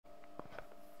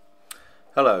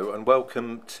Hello and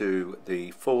welcome to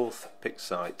the fourth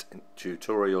Pixinsight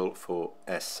tutorial for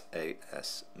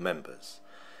SAS members.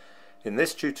 In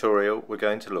this tutorial we're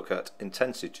going to look at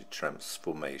intensity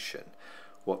transformation.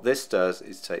 What this does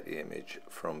is take the image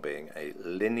from being a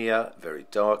linear, very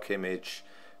dark image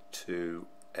to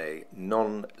a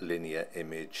non-linear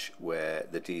image where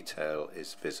the detail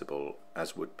is visible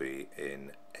as would be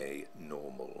in a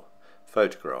normal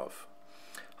photograph.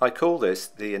 I call this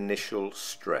the initial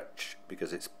stretch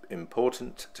because it's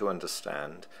important to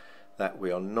understand that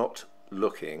we are not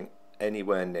looking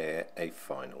anywhere near a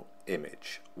final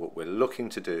image. What we're looking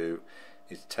to do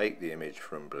is take the image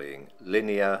from being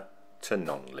linear to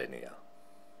non-linear.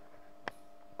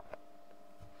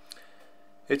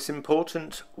 It's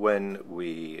important when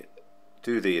we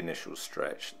do the initial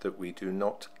stretch that we do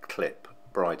not clip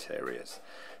bright areas.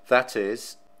 That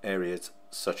is, areas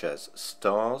such as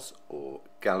stars or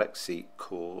galaxy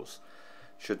cores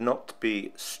should not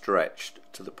be stretched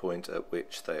to the point at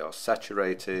which they are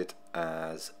saturated,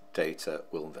 as data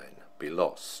will then be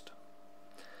lost.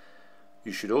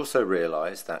 You should also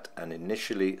realize that an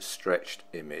initially stretched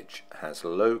image has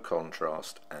low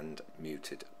contrast and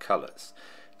muted colors.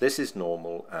 This is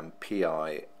normal, and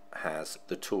PI has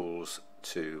the tools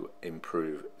to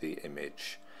improve the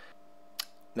image.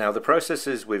 Now, the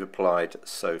processes we've applied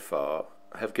so far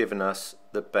have given us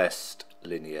the best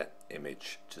linear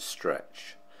image to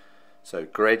stretch. So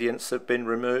gradients have been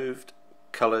removed,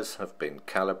 colors have been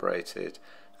calibrated,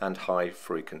 and high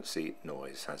frequency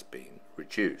noise has been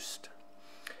reduced.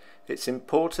 It's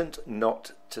important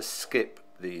not to skip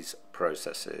these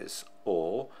processes,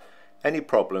 or any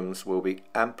problems will be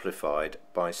amplified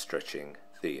by stretching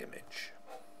the image.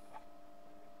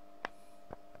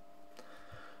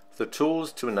 The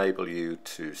tools to enable you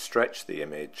to stretch the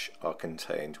image are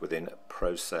contained within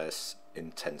process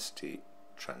intensity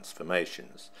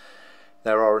transformations.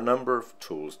 There are a number of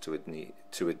tools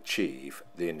to achieve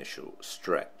the initial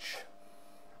stretch.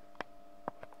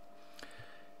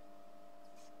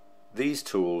 These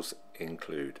tools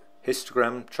include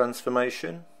histogram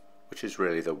transformation, which is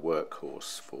really the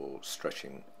workhorse for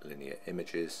stretching linear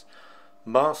images,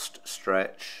 masked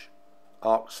stretch,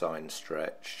 arcsine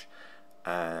stretch,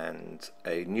 and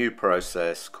a new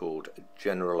process called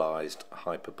generalized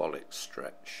hyperbolic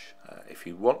stretch. If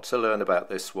you want to learn about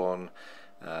this one,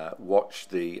 watch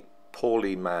the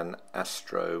Poorly Man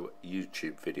Astro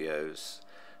YouTube videos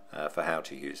for how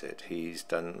to use it. He's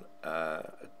done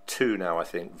two now, I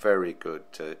think, very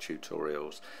good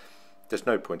tutorials. There's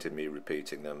no point in me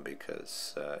repeating them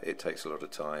because it takes a lot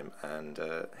of time, and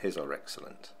his are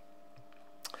excellent.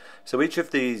 So each of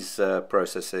these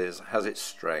processes has its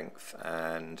strength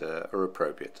and are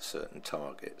appropriate to certain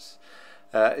targets.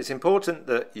 It's important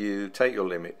that you take your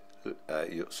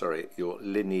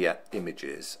linear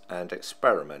images and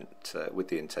experiment with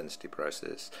the intensity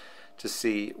process to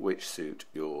see which suit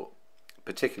your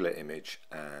particular image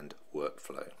and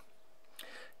workflow.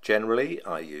 Generally,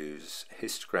 I use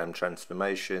histogram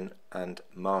transformation and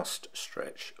masked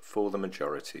stretch for the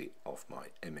majority of my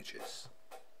images.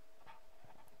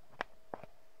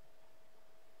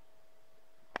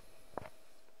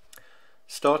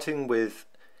 Starting with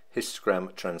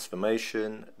histogram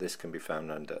transformation, this can be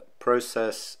found under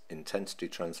Process, Intensity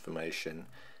Transformation,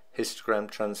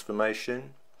 Histogram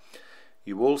Transformation.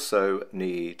 You also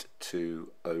need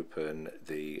to open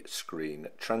the Screen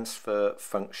Transfer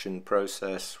Function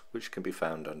process, which can be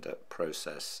found under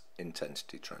Process,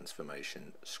 Intensity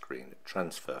Transformation, Screen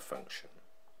Transfer Function.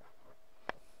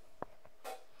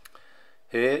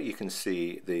 Here you can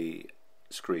see the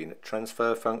Screen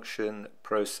Transfer Function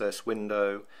process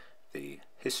window, the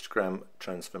histogram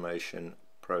transformation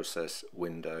process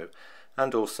window,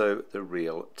 and also the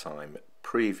real-time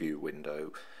preview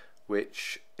window,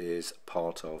 which is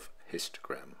part of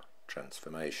histogram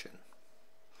transformation.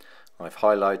 I've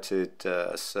highlighted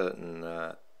a certain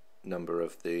number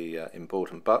of the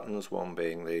important buttons, one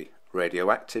being the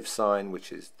radioactive sign,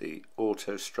 which is the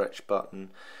auto stretch button.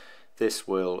 This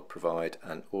will provide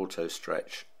an auto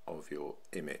stretch of your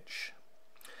image.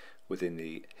 Within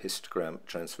the histogram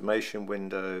transformation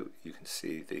window, you can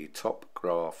see the top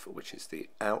graph, which is the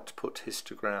output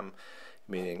histogram,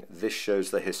 meaning this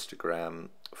shows the histogram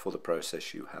for the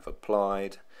process you have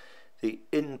applied. The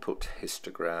input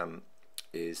histogram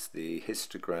is the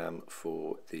histogram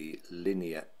for the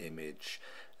linear image,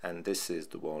 and this is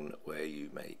the one where you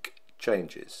make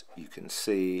changes. You can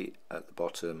see at the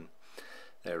bottom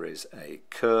there is a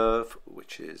curve,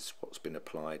 which is what's been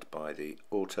applied by the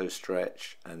auto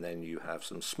stretch, and then you have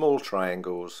some small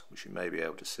triangles, which you may be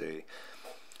able to see,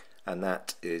 and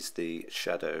that is the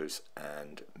shadows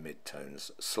and midtones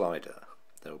slider.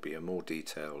 There will be a more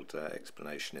detailed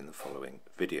explanation in the following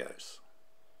videos.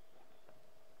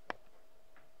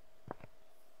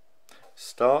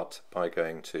 Start by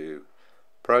going to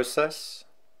Process,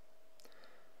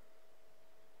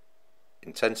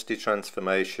 Intensity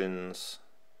Transformations,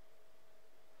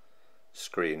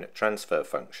 Screen Transfer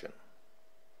Function.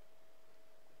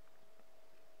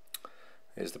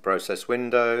 Here's the process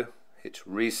window. Hit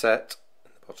Reset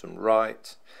in the bottom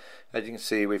right. As you can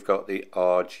see, we've got the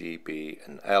RGB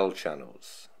and L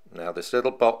channels. Now this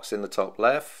little box in the top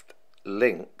left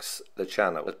links the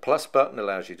channel. The plus button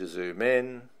allows you to zoom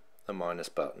in, the minus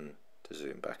button to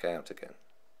zoom back out again.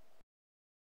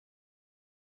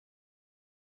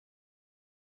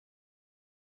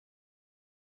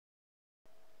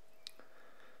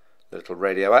 The little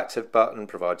radioactive button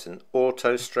provides an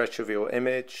auto stretch of your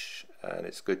image, and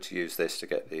it's good to use this to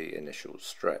get the initial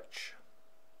stretch.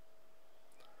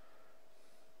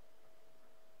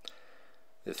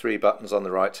 The three buttons on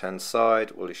the right hand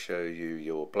side will show you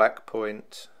your black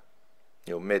point,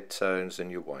 your midtones and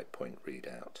your white point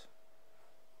readout.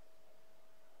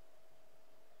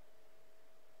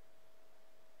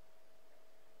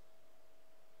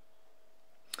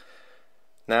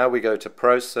 Now we go to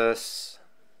Process,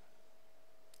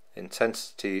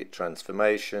 Intensity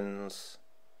Transformations,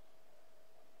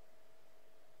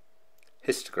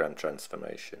 Histogram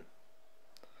Transformation,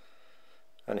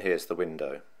 and here's the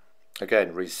window.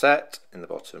 Again, Reset in the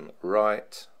bottom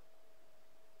right.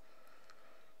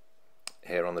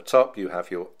 Here on the top you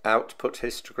have your output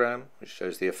histogram, which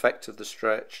shows the effect of the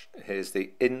stretch. Here's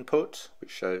the input, which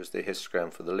shows the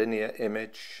histogram for the linear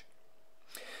image.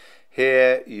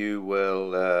 Here you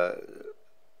will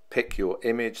pick your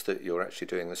image that you're actually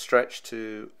doing the stretch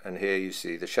to, and here you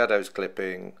see the shadows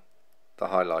clipping, the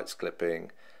highlights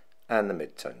clipping, and the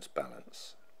midtones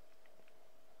balance.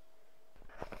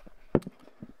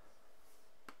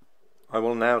 I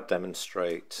will now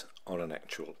demonstrate on an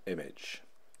actual image.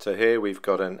 So here we've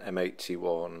got an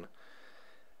M81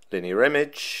 linear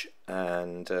image,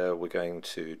 and we're going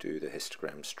to do the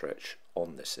histogram stretch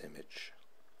on this image.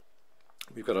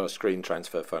 We've got our screen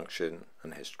transfer function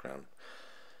and histogram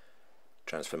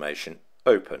transformation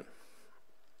open.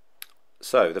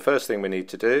 So the first thing we need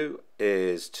to do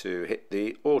is to hit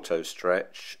the auto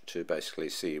stretch to basically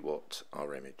see what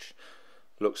our image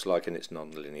looks like in its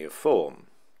nonlinear form.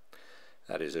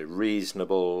 That is a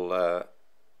reasonable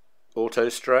auto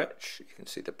stretch. You can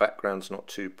see the background's not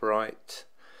too bright,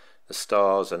 the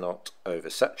stars are not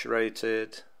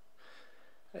oversaturated.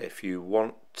 If you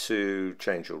want to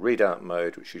change your readout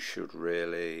mode, which you should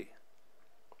really,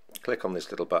 click on this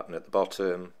little button at the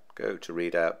bottom, go to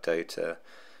Readout Data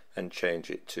and change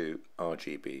it to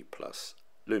RGB plus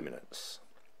luminance.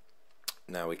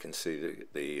 Now we can see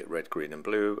the red, green and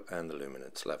blue and the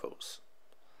luminance levels.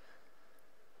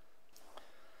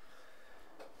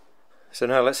 So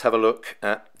now let's have a look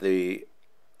at the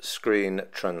screen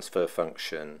transfer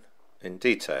function in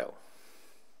detail.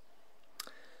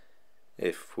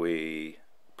 If we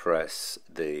press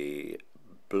the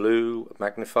blue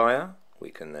magnifier,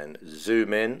 we can then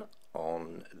zoom in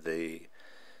on the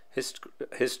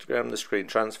histogram, the screen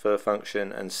transfer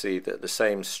function, and see that the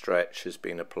same stretch has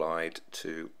been applied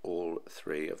to all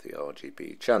three of the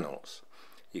RGB channels.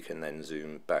 You can then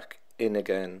zoom back in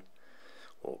again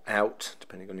or out,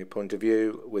 depending on your point of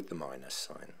view, with the minus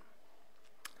sign.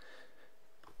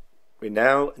 We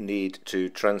now need to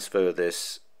transfer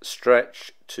this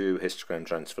stretch to histogram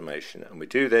transformation, and we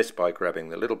do this by grabbing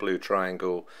the little blue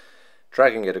triangle,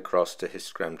 dragging it across to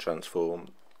histogram transform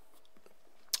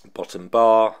bottom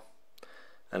bar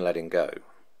and letting go.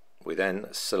 We then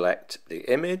select the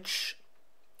image,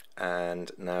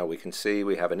 and now we can see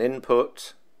we have an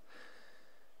input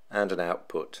and an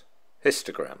output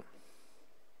histogram.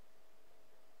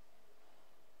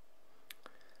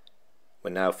 We're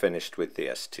now finished with the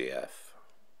STF.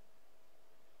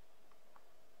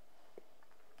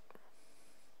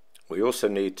 We also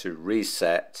need to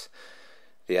reset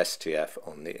the STF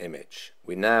on the image.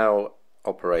 We now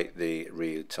operate the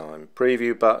real-time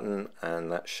preview button,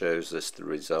 and that shows us the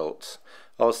results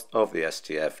of the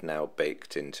STF now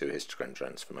baked into histogram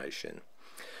transformation.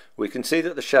 We can see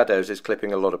that the shadows is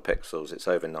clipping a lot of pixels. It's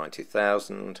over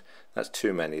 90,000. That's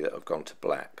too many that have gone to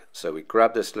black. So we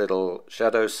grab this little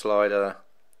shadow slider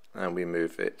and we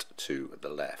move it to the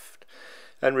left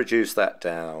and reduce that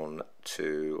down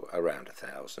to around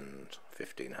 1,000.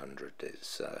 1,500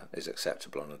 is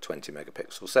acceptable on a 20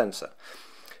 megapixel sensor.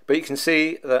 But you can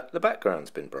see that the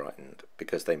background's been brightened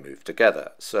because they move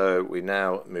together. So we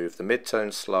now move the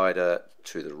midtone slider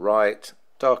to the right,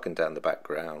 darken down the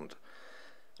background,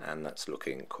 and that's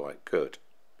looking quite good.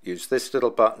 use this little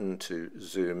button to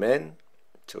zoom in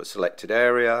to a selected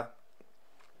area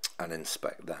and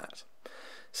inspect that.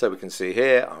 So we can see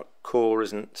here our core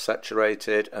isn't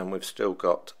saturated and we've still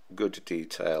got good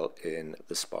detail in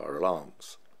the spiral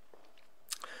arms.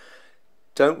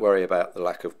 Don't worry about the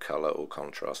lack of colour or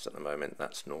contrast at the moment,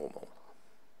 that's normal.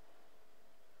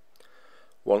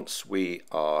 Once we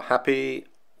are happy,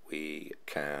 we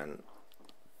can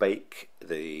bake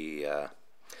the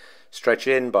stretch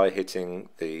in by hitting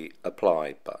the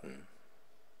apply button.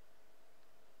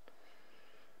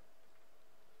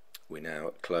 We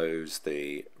now close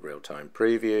the real-time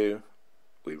preview.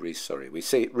 We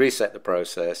reset the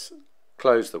process,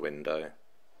 close the window,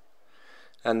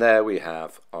 and there we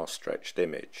have our stretched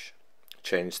image.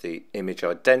 Change the image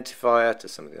identifier to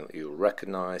something that you'll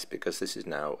recognize because this is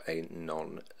now a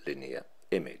non-linear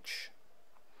image.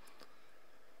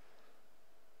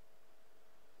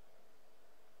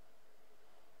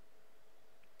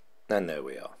 And there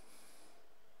we are.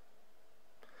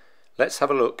 Let's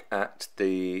have a look at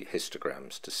the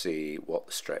histograms to see what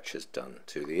the stretch has done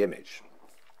to the image.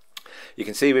 You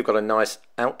can see we've got a nice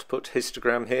output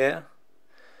histogram here.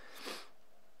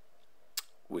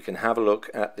 We can have a look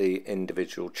at the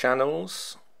individual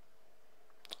channels.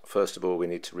 First of all, we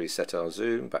need to reset our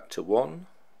zoom back to 1,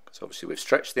 because obviously we've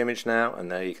stretched the image now,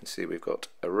 and there you can see we've got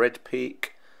a red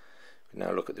peak. We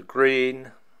now look at the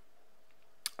green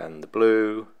and the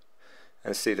blue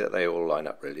and see that they all line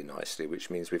up really nicely, which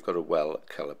means we've got a well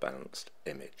colour balanced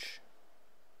image.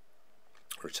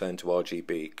 Return to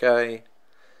RGBK,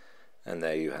 and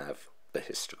there you have the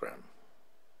histogram.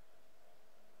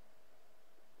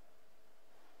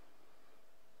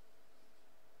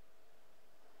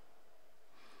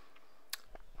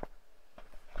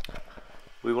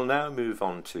 We will now move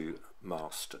on to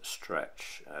masked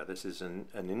stretch. This is an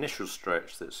initial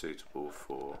stretch that's suitable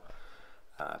for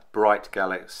bright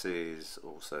galaxies,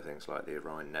 also things like the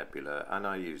Orion Nebula, and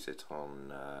I use it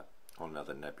on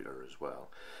other nebula as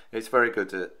well. It's very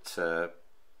good at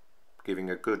giving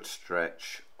a good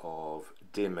stretch of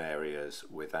dim areas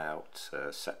without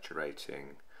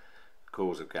saturating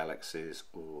cores of galaxies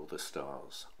or the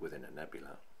stars within a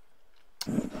nebula.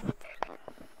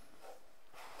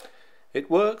 It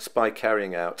works by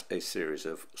carrying out a series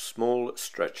of small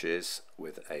stretches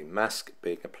with a mask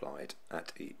being applied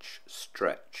at each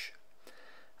stretch.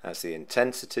 As the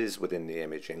intensities within the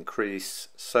image increase,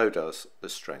 so does the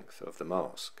strength of the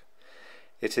mask.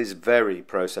 It is very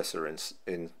processor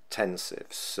intensive,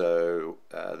 so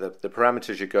the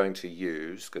parameters you're going to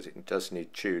use, because it does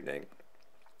need tuning,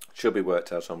 should be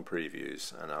worked out on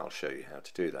previews, and I'll show you how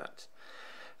to do that.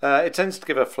 It tends to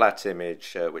give a flat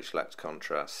image which lacks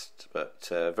contrast, but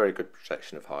very good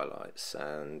protection of highlights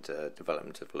and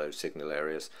development of low signal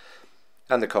areas,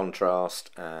 and the contrast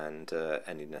and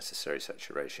any necessary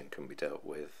saturation can be dealt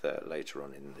with later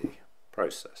on in the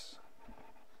process.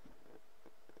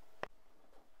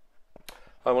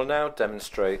 I will now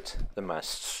demonstrate the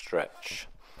masked stretch.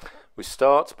 We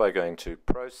start by going to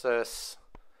Process,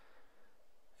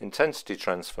 Intensity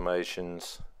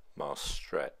Transformations, Masked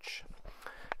Stretch.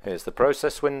 Here's the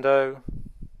process window.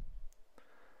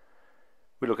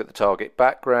 We look at the target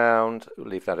background, we'll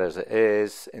leave that as it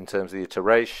is. In terms of the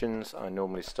iterations, I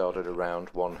normally start at around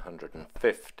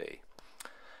 150.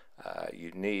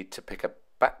 You need to pick a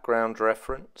background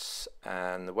reference,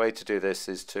 and the way to do this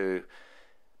is to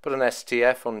put an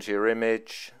STF onto your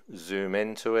image, zoom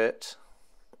into it,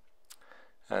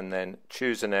 and then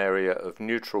choose an area of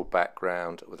neutral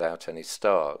background without any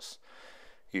stars.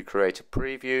 You create a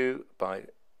preview by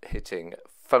hitting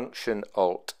Function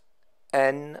Alt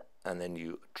N, and then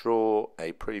you draw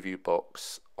a preview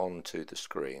box onto the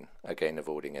screen, again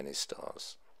avoiding any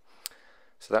stars.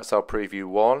 So that's our preview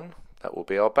 1, that will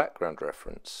be our background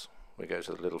reference. We go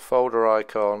to the little folder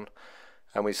icon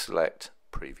and we select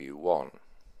preview 1.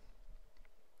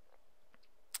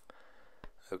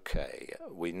 Okay,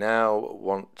 we now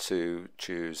want to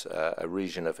choose a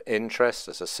region of interest.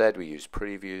 As I said, we use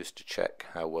previews to check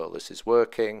how well this is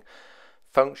working.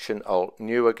 Function Alt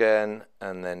New again,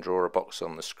 and then draw a box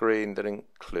on the screen that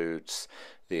includes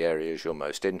the areas you're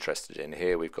most interested in.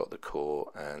 Here we've got the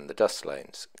core and the dust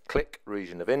lanes. Click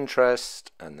Region of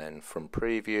Interest, and then from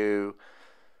Preview,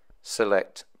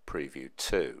 select Preview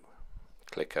 2.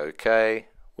 Click OK.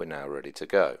 We're now ready to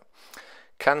go.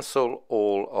 Cancel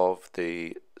all of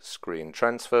the screen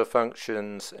transfer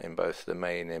functions in both the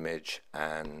main image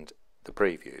and the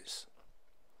previews.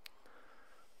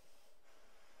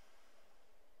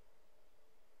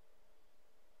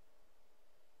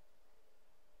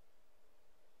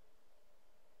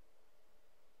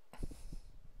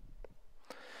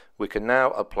 We can now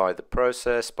apply the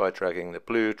process by dragging the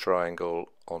blue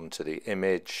triangle onto the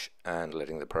image and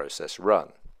letting the process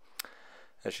run.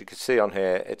 As you can see on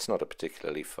here, it's not a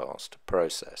particularly fast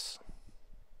process.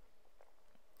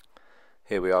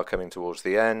 Here we are coming towards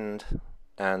the end,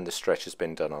 and the stretch has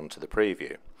been done onto the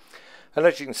preview. And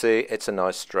as you can see, it's a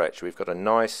nice stretch. We've got a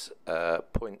nice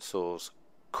point source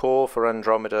core for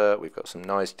Andromeda, we've got some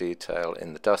nice detail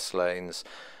in the dust lanes,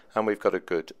 and we've got a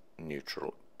good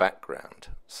neutral background.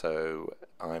 So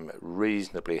I'm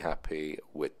reasonably happy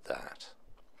with that.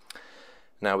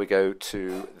 Now we go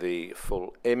to the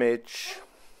full image.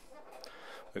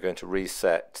 We're going to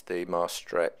reset the mask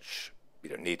stretch. You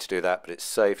don't need to do that, but it's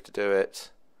safe to do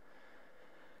it.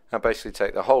 And basically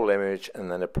take the whole image and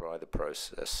then apply the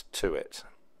process to it.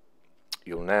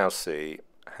 You'll now see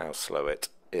how slow it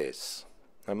is.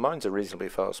 And mine's a reasonably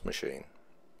fast machine.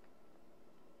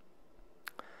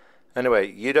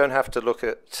 Anyway, you don't have to look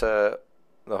at the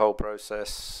whole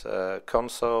process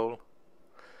console.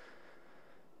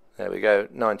 There we go,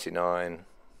 99.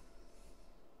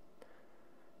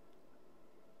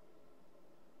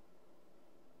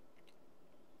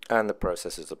 And the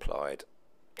process is applied.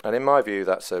 And in my view,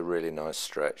 that's a really nice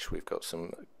stretch. We've got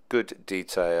some good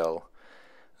detail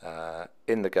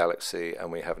in the galaxy, and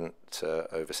we haven't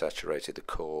oversaturated the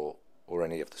core or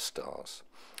any of the stars.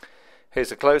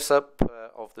 Here's a close-up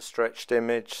of the stretched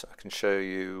image. I can show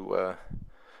you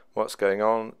what's going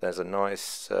on. There's a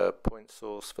nice point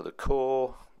source for the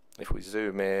core. If we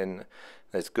zoom in,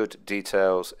 there's good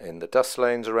details in the dust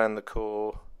lanes around the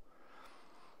core.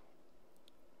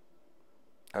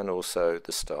 And also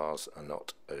the stars are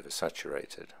not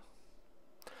oversaturated.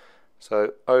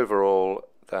 So overall,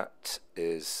 that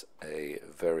is a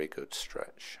very good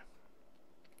stretch.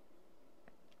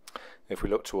 If we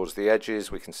look towards the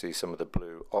edges, we can see some of the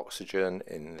blue oxygen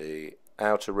in the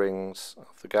outer rings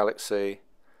of the galaxy.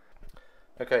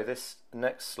 Okay, this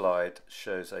next slide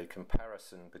shows a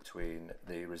comparison between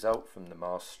the result from the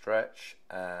mask stretch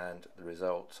and the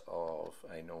result of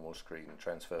a normal screen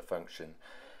transfer function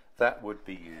that would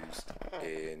be used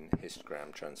in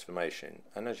histogram transformation.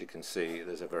 And as you can see,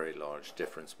 there's a very large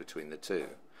difference between the two.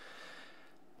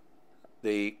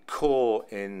 The core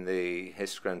in the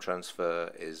histogram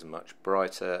transfer is much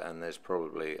brighter, and there's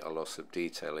probably a loss of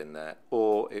detail in there,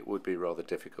 or it would be rather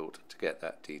difficult to get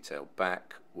that detail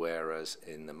back, whereas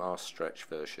in the mask stretch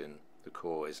version the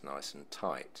core is nice and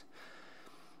tight.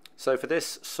 So for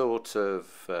this sort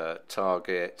of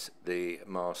target, the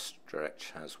mask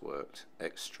stretch has worked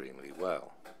extremely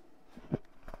well.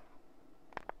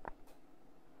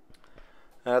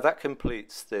 That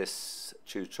completes this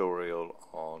tutorial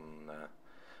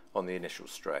on the initial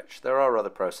stretch. There are other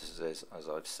processes, as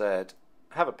I've said.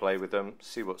 Have a play with them,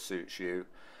 see what suits you.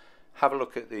 Have a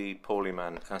look at the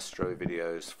Poorlyman Astro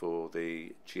videos for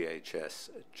the GHS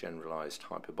generalized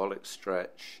hyperbolic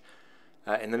stretch.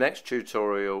 In the next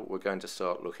tutorial, we're going to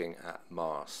start looking at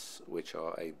masks, which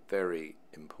are a very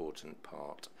important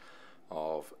part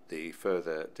of the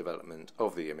further development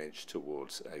of the image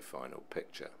towards a final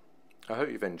picture. I hope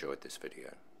you've enjoyed this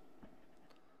video.